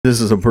This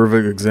is a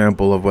perfect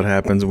example of what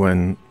happens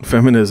when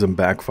feminism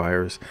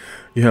backfires.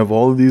 You have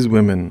all of these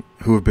women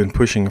who have been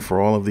pushing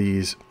for all of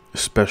these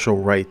special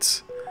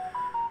rights.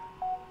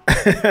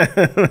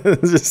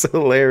 It's just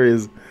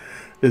hilarious.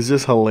 It's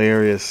just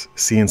hilarious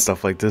seeing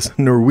stuff like this.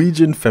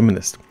 Norwegian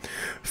Feminist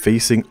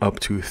facing up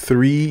to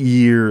 3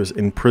 years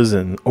in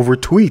prison over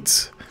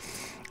tweets.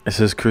 It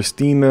says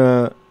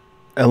Christina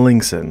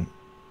Ellingsen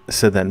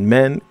said that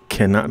men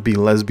cannot be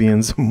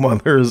lesbians,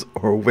 mothers,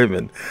 or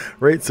women,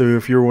 right? So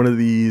if you're one of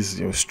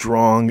these,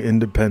 strong,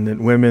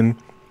 independent women,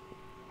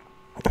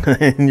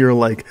 and you're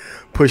like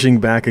pushing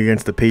back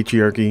against the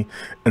patriarchy,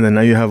 and then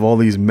now you have all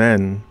these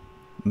men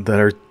that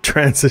are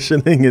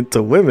transitioning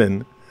into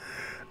women,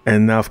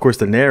 and now, of course,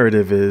 the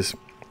narrative is,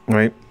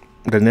 right?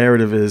 The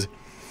narrative is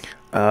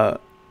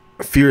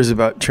fears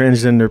about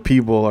transgender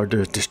people are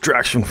the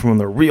distraction from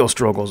the real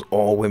struggles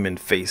all women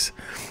face.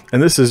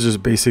 And this is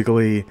just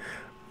basically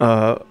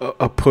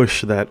a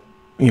push that,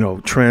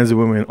 trans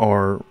women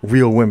are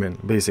real women.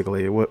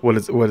 Basically, what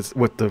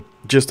the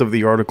gist of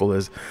the article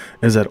is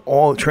that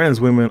all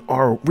trans women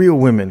are real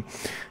women.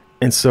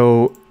 And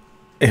so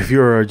if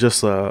you're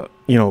just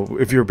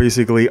if you're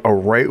basically a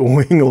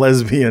right-wing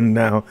lesbian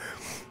now,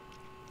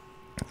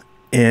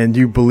 and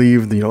you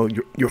believe,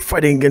 you're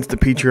fighting against the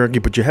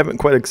patriarchy, but you haven't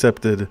quite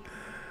accepted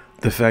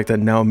the fact that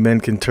now men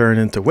can turn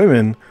into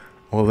women,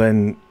 well,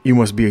 then you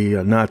must be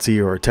a Nazi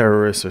or a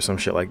terrorist or some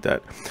shit like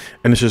that.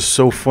 And it's just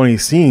so funny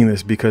seeing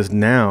this, because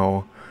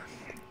now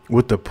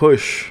with the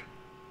push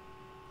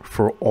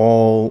for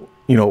all,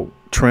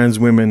 trans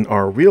women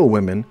are real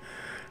women.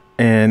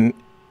 And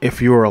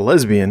if you're a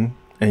lesbian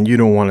and you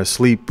don't want to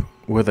sleep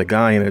with a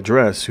guy in a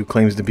dress who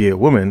claims to be a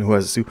woman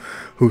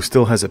who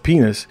still has a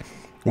penis,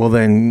 well,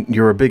 then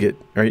you're a bigot,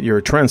 right? You're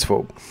a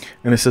transphobe.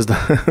 And it says,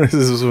 this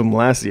is from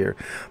last year,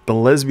 the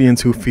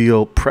lesbians who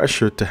feel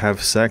pressured to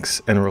have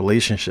sex and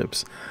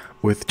relationships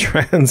with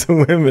trans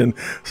women.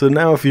 So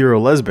now if you're a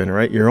lesbian,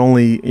 right, you're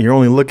only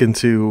looking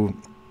to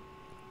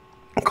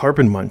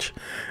carpet munch.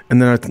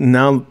 And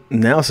then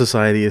now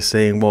society is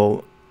saying,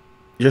 well,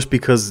 just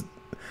because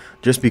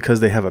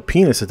they have a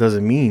penis, it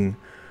doesn't mean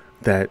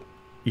that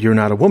you're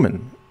not a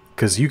woman,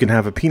 because you can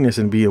have a penis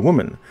and be a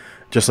woman.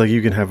 Just like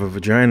you can have a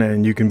vagina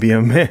and you can be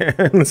a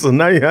man. So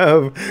now you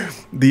have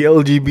the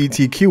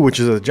LGBTQ, which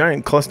is a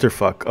giant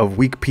clusterfuck of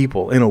weak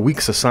people in a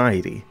weak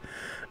society.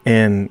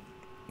 And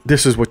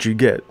this is what you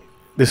get.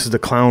 This is the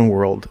clown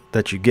world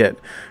that you get,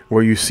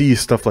 where you see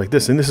stuff like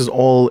this. And this is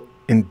all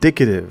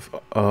indicative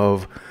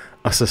of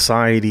a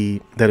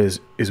society that is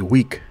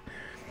weak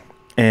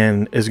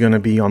and is going to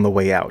be on the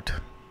way out.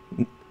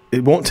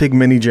 It won't take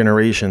many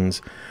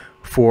generations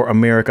for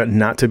America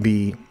not to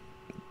be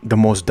the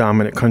most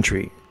dominant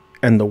country,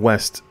 and the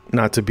West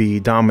not to be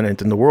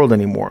dominant in the world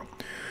anymore.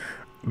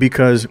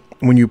 Because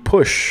when you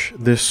push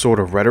this sort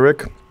of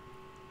rhetoric,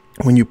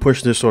 when you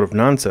push this sort of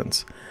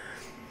nonsense,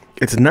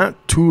 it's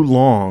not too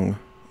long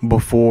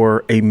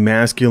before a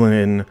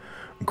masculine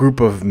group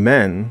of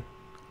men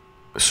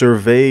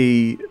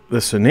survey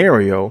the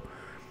scenario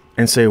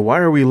and say, why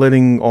are we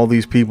letting all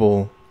these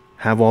people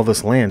have all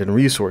this land and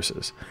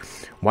resources?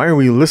 Why are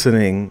we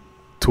listening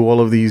to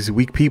all of these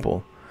weak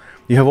people?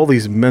 You have all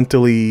these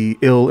mentally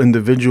ill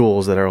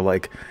individuals that are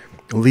like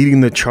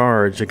leading the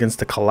charge against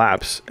the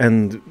collapse,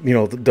 and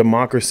the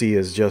democracy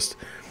is just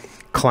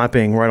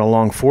clapping right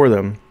along for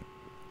them.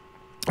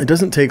 It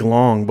doesn't take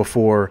long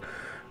before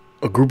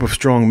a group of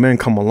strong men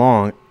come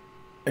along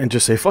and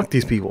just say, fuck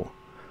these people.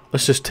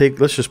 Let's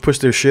just push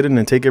their shit in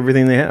and take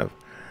everything they have.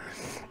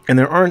 And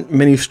there aren't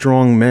many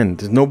strong men.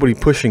 There's nobody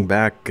pushing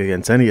back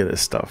against any of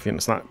this stuff.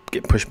 It's not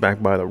getting pushed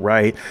back by the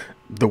right.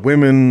 The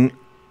women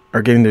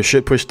are getting their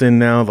shit pushed in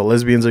now. The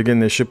lesbians are getting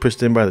their shit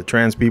pushed in by the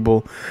trans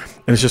people.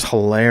 And it's just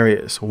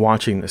hilarious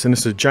watching this. And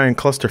it's a giant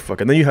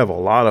clusterfuck. And then you have a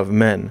lot of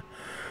men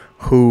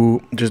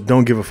who just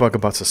don't give a fuck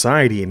about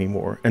society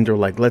anymore. And they're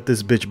like, let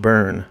this bitch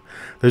burn.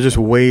 They're just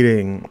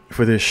waiting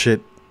for this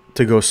shit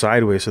to go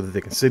sideways so that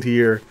they can sit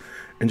here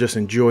and just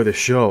enjoy the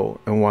show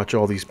and watch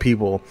all these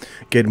people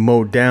get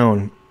mowed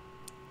down,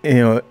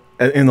 in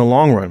the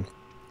long run.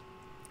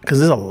 Because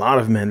there's a lot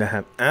of men that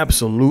have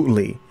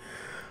absolutely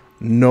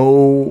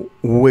no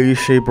way,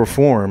 shape, or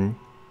form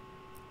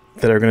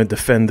that are going to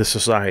defend this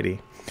society.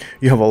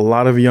 You have a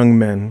lot of young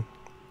men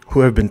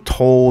who have been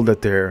told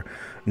that they're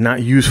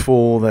not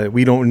useful, that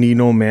we don't need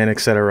no man,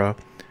 etc.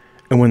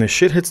 And when the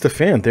shit hits the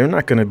fan, they're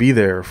not going to be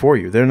there for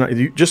you. They're not,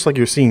 just like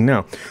you're seeing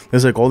now.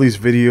 There's like all these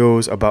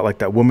videos about like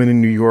that woman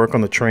in New York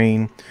on the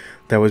train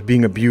that was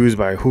being abused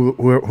by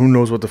who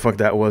knows what the fuck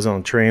that was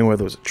on the train,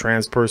 whether it was a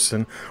trans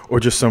person or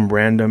just some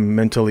random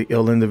mentally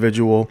ill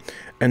individual,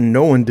 and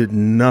no one did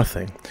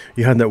nothing.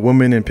 You had that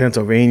woman in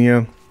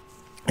Pennsylvania,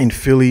 in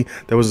Philly,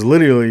 that was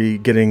literally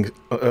getting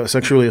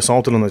sexually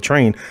assaulted on the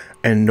train,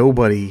 and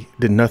nobody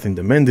did nothing.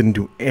 The men didn't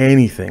do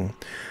anything.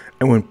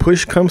 And when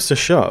push comes to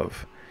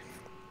shove,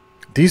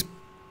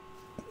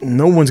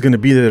 no one's going to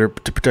be there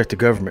to protect the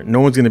government.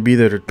 No one's going to be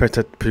there to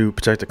protect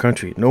the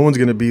country. No one's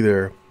going to be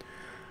there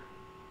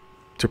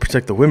to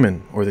protect the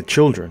women or the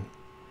children.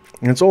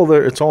 And it's all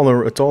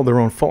their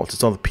own fault.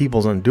 It's all the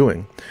people's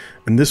undoing.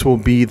 And this will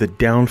be the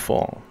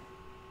downfall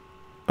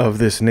of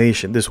this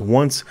nation, this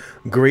once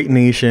great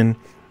nation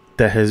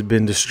that has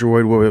been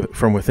destroyed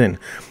from within.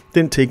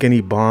 Didn't take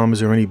any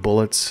bombs or any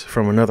bullets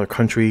from another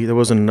country. There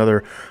wasn't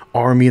another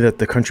army that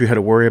the country had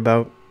to worry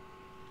about.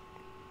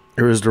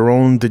 It was their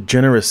own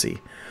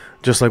degeneracy,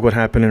 just like what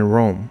happened in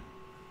Rome.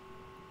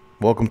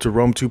 Welcome to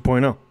Rome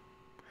 2.0.